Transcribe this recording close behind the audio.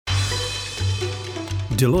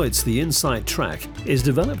Deloitte's The Inside Track is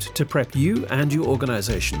developed to prep you and your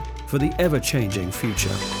organization for the ever-changing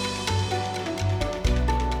future.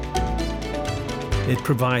 It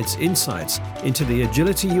provides insights into the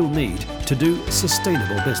agility you'll need to do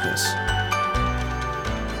sustainable business.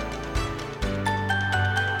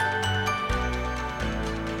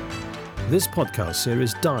 This podcast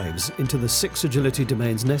series dives into the 6 agility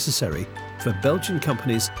domains necessary for Belgian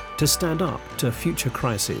companies to stand up to future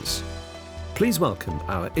crises. Please welcome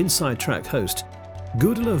our Inside Track host,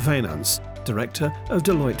 Gudela Wijnands, Director of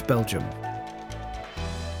Deloitte Belgium.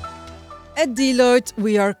 At Deloitte,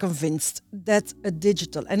 we are convinced that a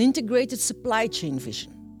digital and integrated supply chain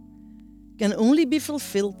vision can only be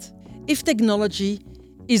fulfilled if technology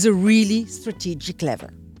is a really strategic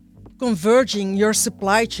lever. Converging your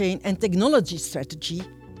supply chain and technology strategy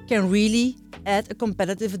can really add a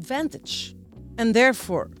competitive advantage. And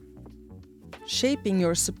therefore, shaping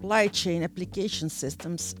your supply chain application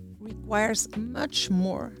systems requires much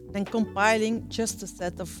more than compiling just a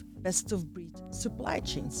set of best-of-breed supply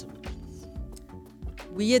chain solutions.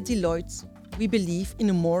 We at Deloitte, we believe in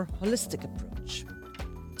a more holistic approach.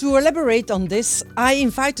 To elaborate on this, I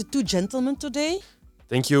invited 2 gentlemen today.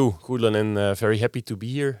 Thank you, Gudela, and very happy to be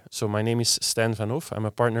here. So my name is Stijn van Hoof. I'm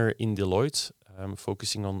a partner in Deloitte,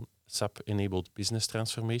 focusing on SAP-enabled business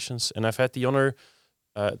transformations. And I've had the honor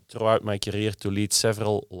throughout my career to lead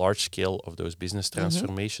several large-scale of those business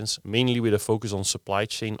transformations, mainly with a focus on supply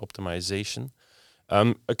chain optimization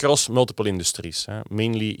across multiple industries,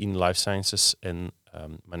 mainly in life sciences and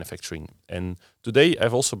manufacturing. And today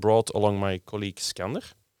I've also brought along my colleague Skander.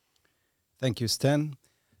 Thank you, Stan.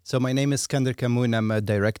 So my name is Skander Kamoun. I'm a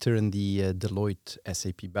director in the Deloitte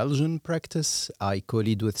SAP Belgian practice. I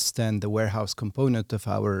co-lead with Stan the warehouse component of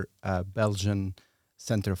our Belgian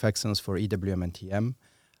Center of Excellence for EWM and TM.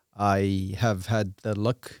 I have had the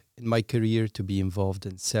luck in my career to be involved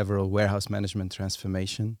in several warehouse management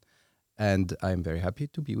transformation, and I'm very happy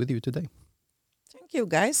to be with you today. Thank you,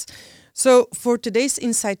 guys. So for today's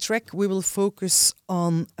Inside Track, we will focus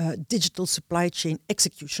on digital supply chain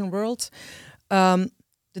execution world.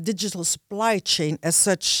 The digital supply chain as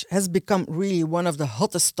such has become really one of the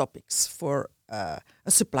hottest topics for a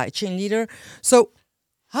supply chain leader. So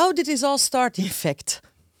how did this all start, in fact?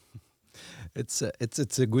 It's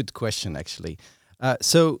a good question, actually.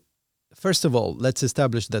 So first of all, let's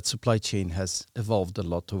establish that supply chain has evolved a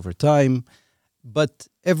lot over time. But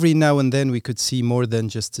every now and then we could see more than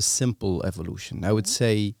just a simple evolution. I would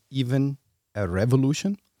say even a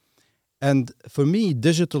revolution. And for me,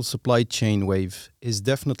 digital supply chain wave is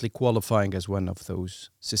definitely qualifying as one of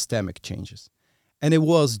those systemic changes. And it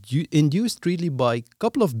was induced really by a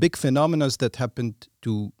couple of big phenomena that happened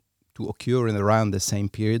to occur in around the same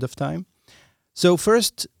period of time. So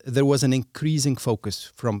first, there was an increasing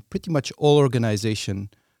focus from pretty much all organizations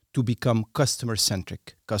to become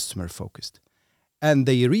customer-centric, customer-focused. And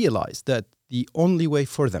they realized that the only way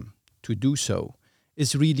for them to do so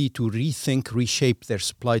is really to rethink, reshape their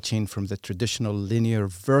supply chain from the traditional linear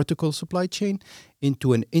vertical supply chain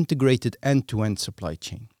into an integrated end-to-end supply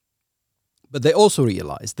chain. But they also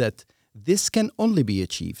realized that this can only be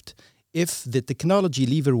achieved if the technology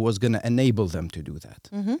lever was going to enable them to do that.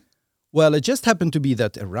 Mm-hmm. Well, it just happened to be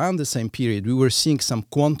that around the same period, we were seeing some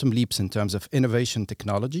quantum leaps in terms of innovation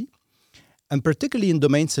technology, and particularly in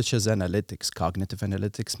domains such as analytics, cognitive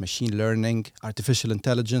analytics, machine learning, artificial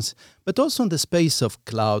intelligence, but also in the space of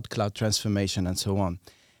cloud transformation, and so on.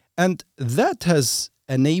 And that has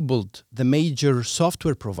enabled the major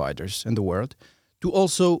software providers in the world to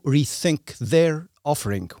also rethink their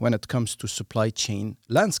offering when it comes to supply chain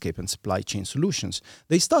landscape and supply chain solutions.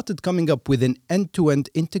 They started coming up with an end-to-end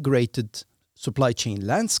integrated supply chain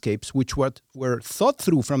landscapes, which were thought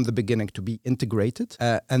through from the beginning to be integrated.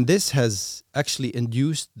 And this has actually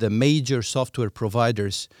induced the major software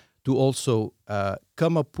providers to also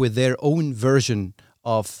come up with their own version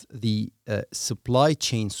of the supply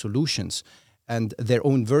chain solutions and their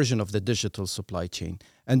own version of the digital supply chain.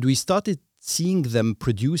 And we started seeing them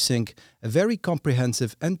producing a very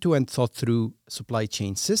comprehensive end-to-end thought-through supply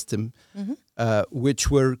chain system, which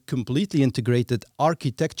were completely integrated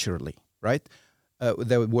architecturally. Right?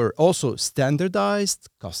 They were also standardized,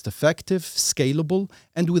 cost-effective, scalable,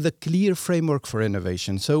 and with a clear framework for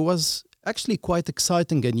innovation. So it was actually quite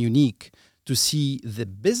exciting and unique to see the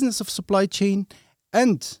business of supply chain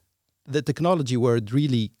and the technology world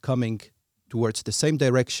really coming towards the same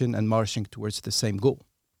direction and marching towards the same goal.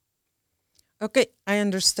 Okay, I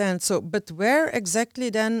understand. So, but where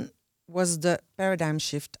exactly then was the paradigm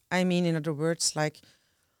shift? I mean, in other words, like,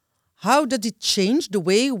 how did it change the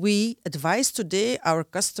way we advise today our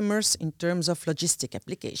customers in terms of logistic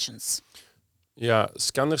applications? Yeah,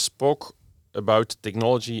 Skander spoke about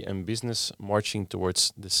technology and business marching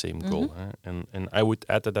towards the same goal. And I would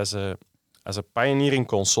add that as a pioneering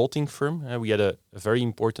consulting firm, we had a very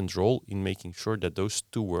important role in making sure that those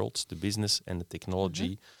two worlds, the business and the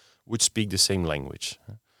technology, would speak the same language.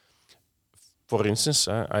 For instance,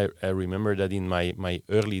 I remember that in my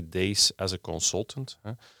early days as a consultant,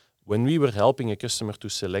 when we were helping a customer to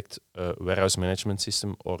select a warehouse management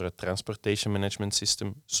system or a transportation management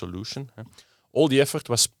system solution, all the effort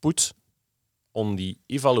was put on the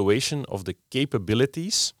evaluation of the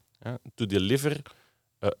capabilities to deliver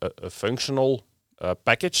a functional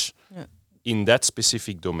package in that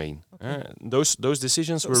specific domain. Those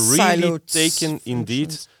decisions were really taken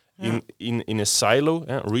indeed in a silo,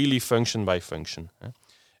 really function by function.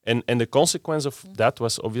 And the consequence of that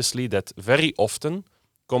was obviously that very often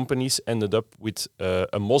companies ended up with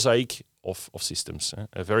a mosaic of systems,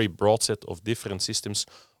 a very broad set of different systems,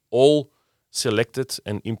 all selected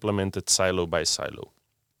and implemented silo by silo.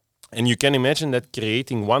 And you can imagine that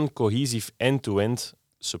creating one cohesive end-to-end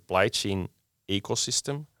supply chain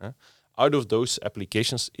ecosystem, out of those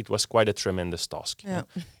applications, it was quite a tremendous task. Yeah.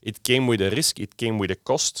 It came with a risk, it came with a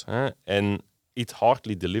cost, and it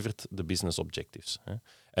hardly delivered the business objectives.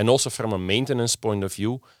 And also from a maintenance point of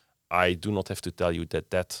view, I do not have to tell you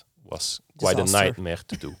that was quite Disaster. a nightmare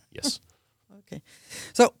to do. Yes. Okay.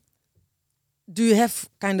 So, do you have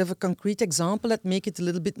kind of a concrete example that make it a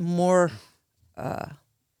little bit more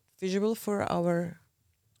visual for our?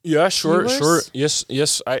 Yeah, sure. viewers?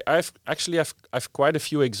 Yes. I've quite a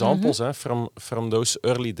few examples from those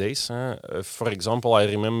early days. For example, I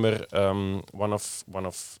remember one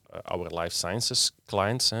of our life sciences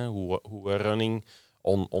clients who were running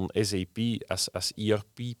on SAP as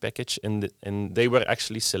ERP package, and they were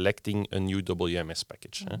actually selecting a new WMS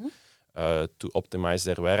package to optimize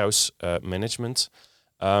their warehouse management,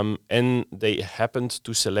 and they happened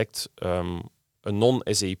to select a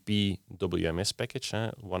non-SAP WMS package,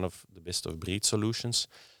 one of the best of breed solutions.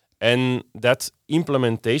 And that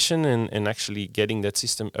implementation and actually getting that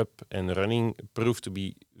system up and running proved to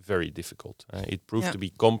be very difficult. It proved to be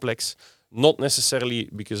complex, not necessarily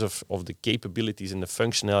because of the capabilities and the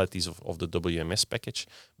functionalities of the WMS package,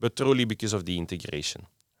 but truly because of the integration.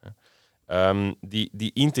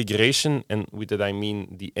 The integration, and with that I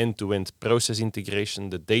mean the end-to-end process integration,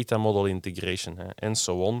 the data model integration, and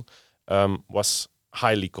so on, was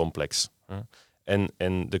highly complex. And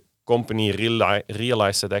the company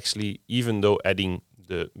realized that actually, even though adding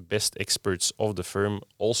the best experts of the firm,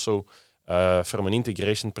 also from an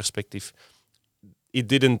integration perspective, it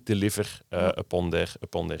didn't deliver upon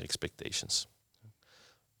their expectations.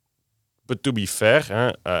 But to be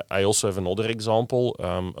fair, I also have another example,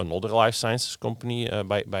 another life sciences company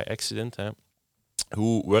by accident,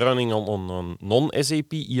 who were running on a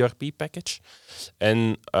non-SAP ERP package,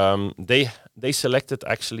 and they selected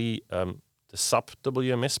actually the SAP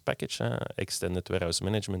WMS package, Extended Warehouse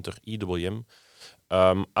Management, or EWM,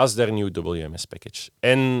 as their new WMS package.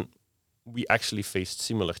 And we actually faced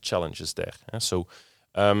similar challenges there. So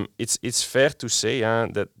it's fair to say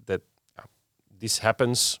that this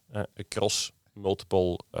happens across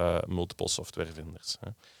multiple software vendors.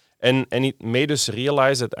 And it made us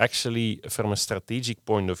realize that actually, from a strategic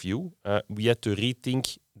point of view, we had to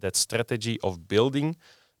rethink that strategy of building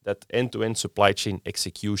that end-to-end supply chain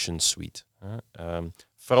execution suite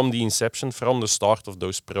from the inception, from the start of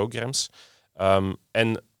those programs,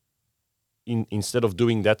 and instead of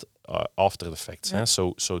doing that after the fact.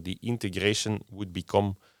 So the integration would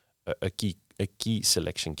become a key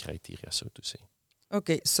selection criteria, so to say.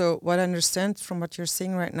 Okay, so what I understand from what you're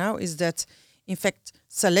saying right now is that, in fact,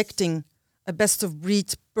 selecting a best of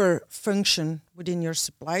breed per function within your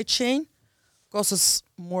supply chain causes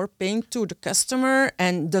more pain to the customer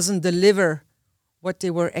and doesn't deliver what they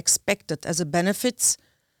were expected as a benefit.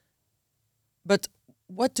 But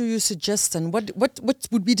what do you suggest, and what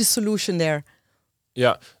would be the solution there?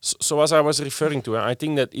 Yeah, so as I was referring to, I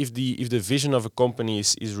think that if the vision of a company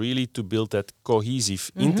is really to build that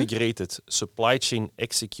cohesive, integrated supply chain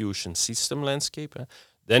execution system landscape,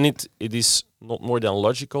 then it is not more than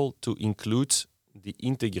logical to include the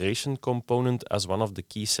integration component as one of the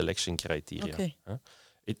key selection criteria. Okay.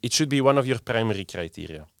 It should be one of your primary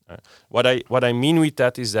criteria. What I mean with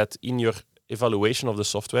that is that in your evaluation of the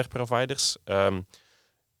software providers,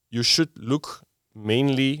 you should look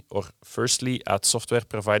mainly or firstly at software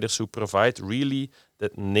providers who provide really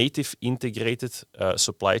that native integrated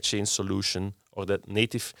supply chain solution, or that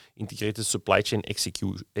native integrated supply chain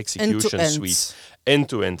execution suite. End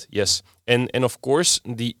to end, yes. And of course,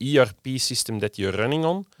 the ERP system that you're running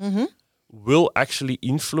on will actually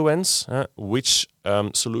influence which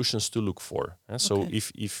solutions to look for. So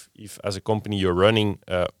if as a company you're running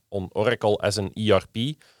on Oracle as an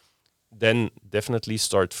ERP, then definitely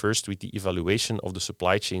start first with the evaluation of the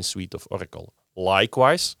supply chain suite of Oracle.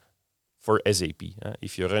 Likewise, for SAP.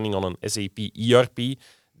 If you're running on an SAP ERP,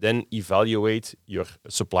 then evaluate your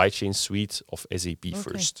supply chain suite of SAP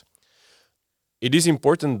first. It is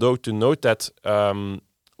important, though, to note that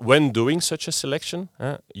when doing such a selection,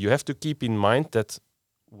 you have to keep in mind that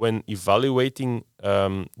when evaluating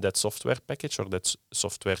that software package or that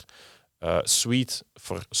software suite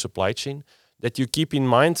for supply chain, that you keep in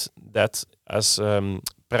mind that as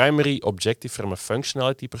primary objective from a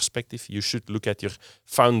functionality perspective, you should look at your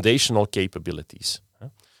foundational capabilities.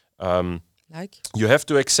 You have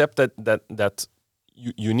to accept that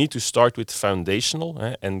you need to start with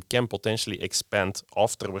foundational and can potentially expand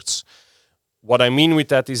afterwards. What I mean with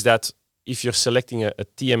that is that if you're selecting a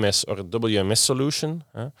TMS or a WMS solution,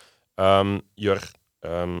 your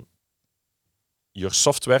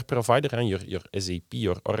software provider, your SAP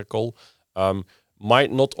or Oracle,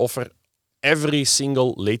 might not offer every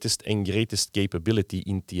single latest and greatest capability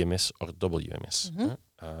in TMS or WMS.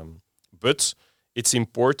 But it's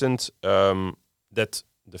important that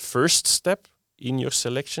the first step in your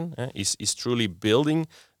selection is truly building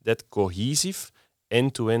that cohesive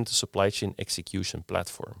end-to-end supply chain execution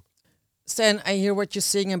platform. Stan, I hear what you're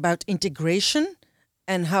saying about integration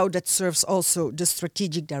and how that serves also the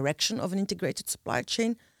strategic direction of an integrated supply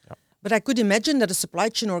chain. Yeah. But I could imagine that a supply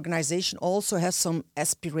chain organization also has some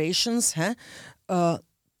aspirations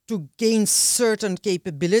to gain certain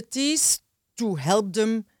capabilities to help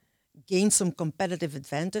them gain some competitive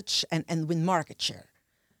advantage and win market share.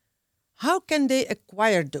 How can they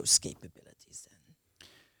acquire those capabilities then?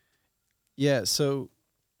 Yeah, so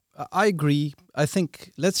I agree. I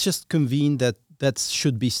think let's just convene that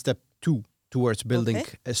should be step 2 towards building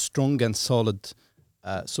a strong and solid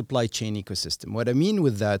supply chain ecosystem. What I mean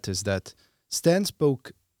with that is that Stan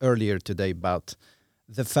spoke earlier today about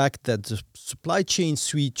the fact that the supply chain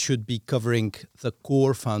suite should be covering the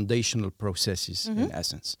core foundational processes in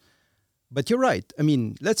essence. But you're right. I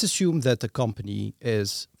mean, let's assume that a company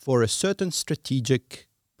is, for a certain strategic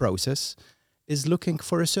process, is looking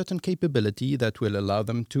for a certain capability that will allow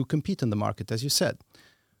them to compete in the market, as you said.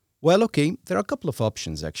 Well, okay, there are a couple of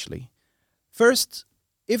options, actually. First,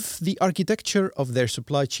 if the architecture of their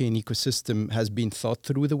supply chain ecosystem has been thought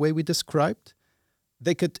through the way we described,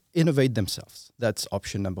 they could innovate themselves. That's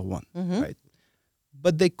option number 1, right?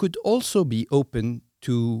 But they could also be open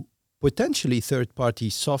to potentially third-party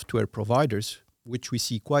software providers, which we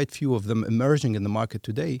see quite few of them emerging in the market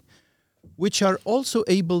today, which are also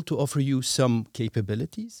able to offer you some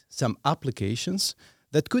capabilities, some applications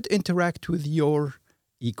that could interact with your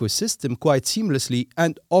ecosystem quite seamlessly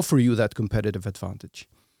and offer you that competitive advantage.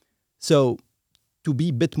 So to be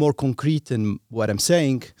a bit more concrete in what I'm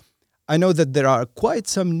saying, I know that there are quite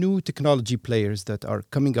some new technology players that are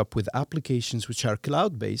coming up with applications which are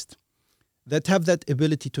cloud-based that have that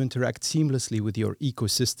ability to interact seamlessly with your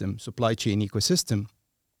ecosystem, supply chain ecosystem,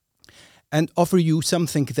 and offer you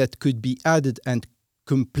something that could be added and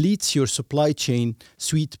completes your supply chain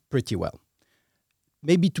suite pretty well.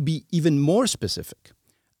 Maybe to be even more specific,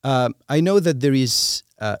 I know that there is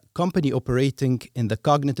a company operating in the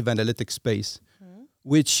cognitive analytics space,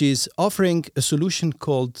 which is offering a solution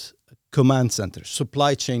called Command Center,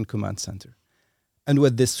 Supply Chain Command Center. And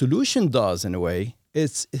what this solution does, in a way,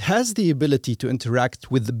 is it has the ability to interact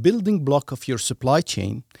with the building block of your supply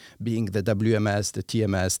chain, being the WMS, the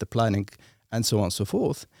TMS, the planning, and so on and so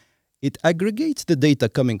forth. It aggregates the data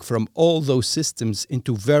coming from all those systems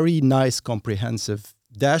into very nice, comprehensive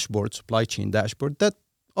dashboard, supply chain dashboard, that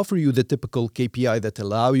offer you the typical KPI that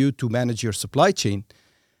allow you to manage your supply chain.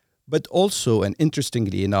 But also, and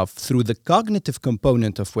interestingly enough, through the cognitive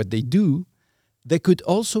component of what they do, they could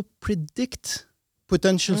also predict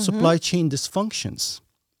potential supply chain dysfunctions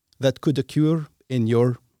that could occur in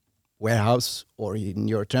your warehouse or in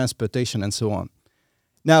your transportation and so on.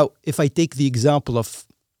 Now, if I take the example of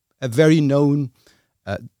a very known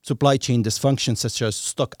supply chain dysfunction such as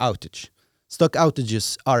stock outage. Stock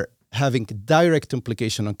outages are having direct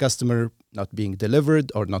implication on customer not being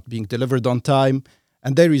delivered or not being delivered on time,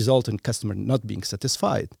 and they result in customer not being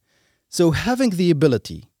satisfied. So having the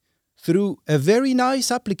ability through a very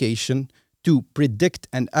nice application to predict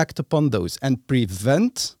and act upon those and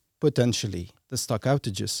prevent potentially the stock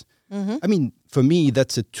outages. I mean, for me,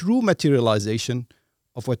 that's a true materialization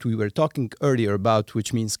of what we were talking earlier about,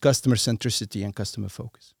 which means customer centricity and customer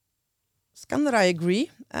focus. Skander, I agree.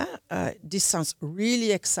 This sounds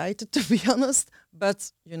really excited, to be honest.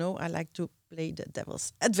 But, I like to play the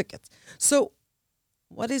devil's advocate. So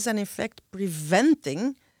what is, in effect,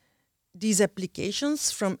 preventing these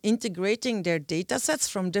applications from integrating their data sets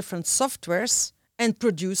from different softwares and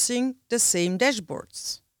producing the same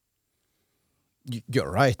dashboards?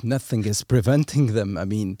 You're right. Nothing is preventing them. I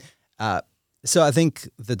mean, so I think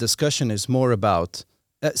the discussion is more about...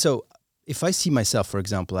 so if I see myself, for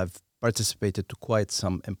example, I've participated to quite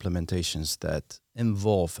some implementations that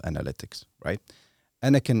involve analytics, right?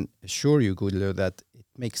 And I can assure you, Gudlo, that it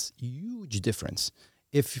makes huge difference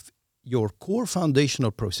if your core foundational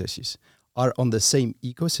processes are on the same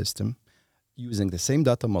ecosystem, using the same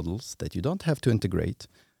data models that you don't have to integrate.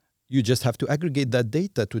 You just have to aggregate that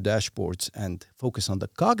data to dashboards and focus on the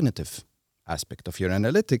cognitive aspect of your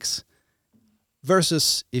analytics,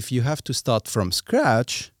 versus if you have to start from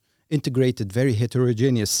scratch, integrated very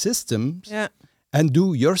heterogeneous systems, and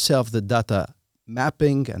do yourself the data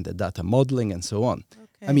mapping and the data modeling and so on.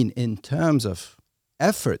 Okay. I mean, in terms of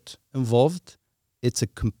effort involved, it's a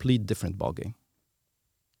complete different ballgame.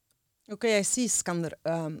 Okay, I see, Skander.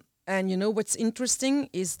 And what's interesting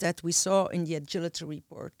is that we saw in the agility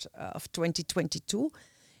report of 2022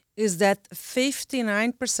 is that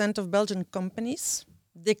 59% of Belgian companies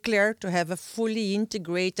declare to have a fully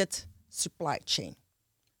integrated supply chain,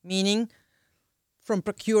 meaning from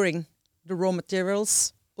procuring the raw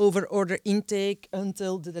materials over order intake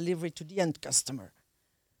until the delivery to the end customer.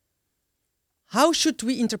 How should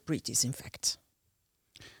we interpret this, in fact?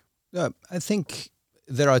 I think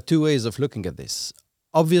there are two ways of looking at this.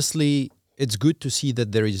 Obviously, it's good to see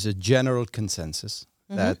that there is a general consensus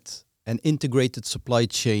that an integrated supply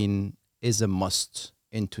chain is a must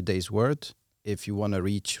in today's world if you want to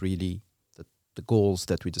reach really the goals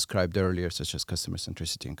that we described earlier, such as customer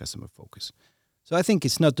centricity and customer focus. So I think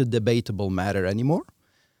it's not a debatable matter anymore.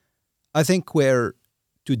 I think where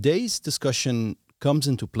today's discussion comes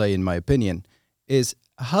into play, in my opinion, is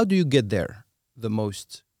how do you get there the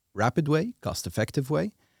most rapid way, cost-effective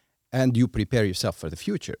way, and you prepare yourself for the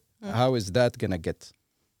future. How is that going to get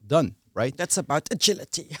done, right? That's about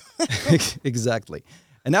agility. Exactly.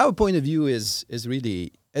 And our point of view is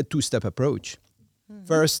really a two-step approach.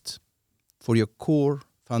 First, for your core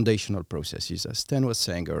foundational processes, as Stan was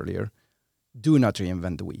saying earlier, do not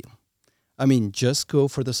reinvent the wheel. I mean, just go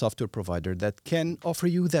for the software provider that can offer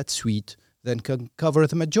you that suite, that can cover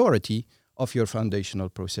the majority of your foundational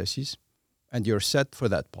processes, and you're set for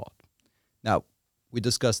that part. Now, we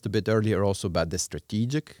discussed a bit earlier also about the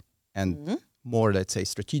strategic and more, let's say,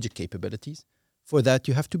 strategic capabilities. For that,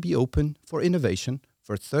 you have to be open for innovation,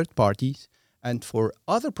 for third parties, and for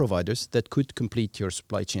other providers that could complete your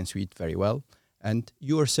supply chain suite very well. And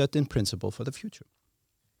you are set in principle for the future.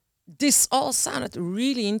 This all sounded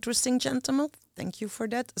really interesting, gentlemen. Thank you for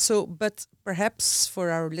that. So, but perhaps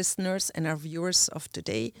for our listeners and our viewers of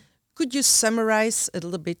today, could you summarize a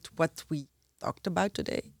little bit what we talked about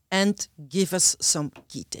today and give us some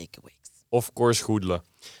key takeaways? Of course, Gudle.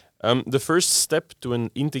 The first step to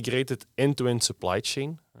an integrated end-to-end supply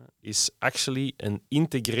chain is actually an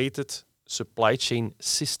integrated supply chain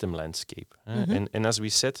system landscape. And as we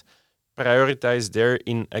said, prioritize there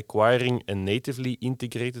in acquiring a natively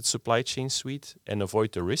integrated supply chain suite and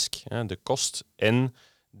avoid the risk, the cost, and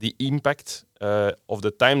the impact of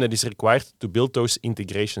the time that is required to build those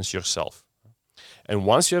integrations yourself. And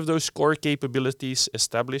once you have those core capabilities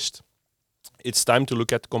established, it's time to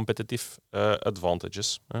look at competitive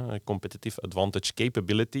advantages, competitive advantage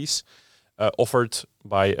capabilities offered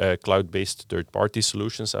by cloud-based third-party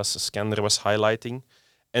solutions, as Skander was highlighting,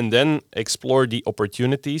 and then explore the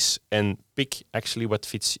opportunities and pick actually what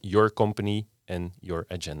fits your company and your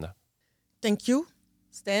agenda. Thank you,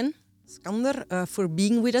 Stan, Skander, for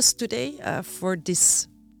being with us today for this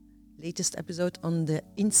latest episode on the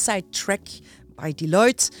Inside Track by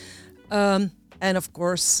Deloitte. And of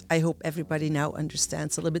course, I hope everybody now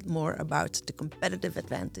understands a little bit more about the competitive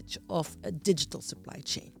advantage of a digital supply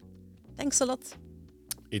chain. Thanks a lot.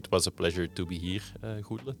 It was a pleasure to be here,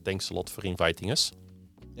 Gudle. Thanks a lot for inviting us.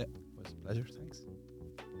 Yeah, it was a pleasure. Thanks.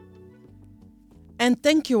 And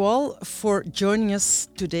thank you all for joining us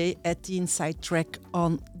today at the Inside Track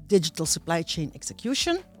on digital supply chain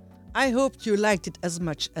execution. I hope you liked it as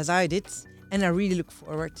much as I did, and I really look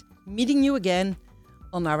forward to meeting you again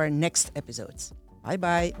on our next episodes.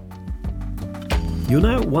 Bye-bye. You're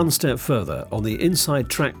now one step further on the Inside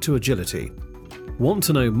Track to Agility. Want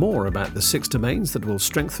to know more about the 6 domains that will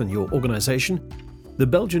strengthen your organisation? The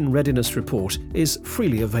Belgian Readiness Report is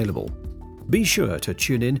freely available. Be sure to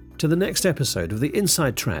tune in to the next episode of the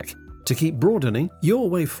Inside Track to keep broadening your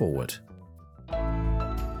way forward.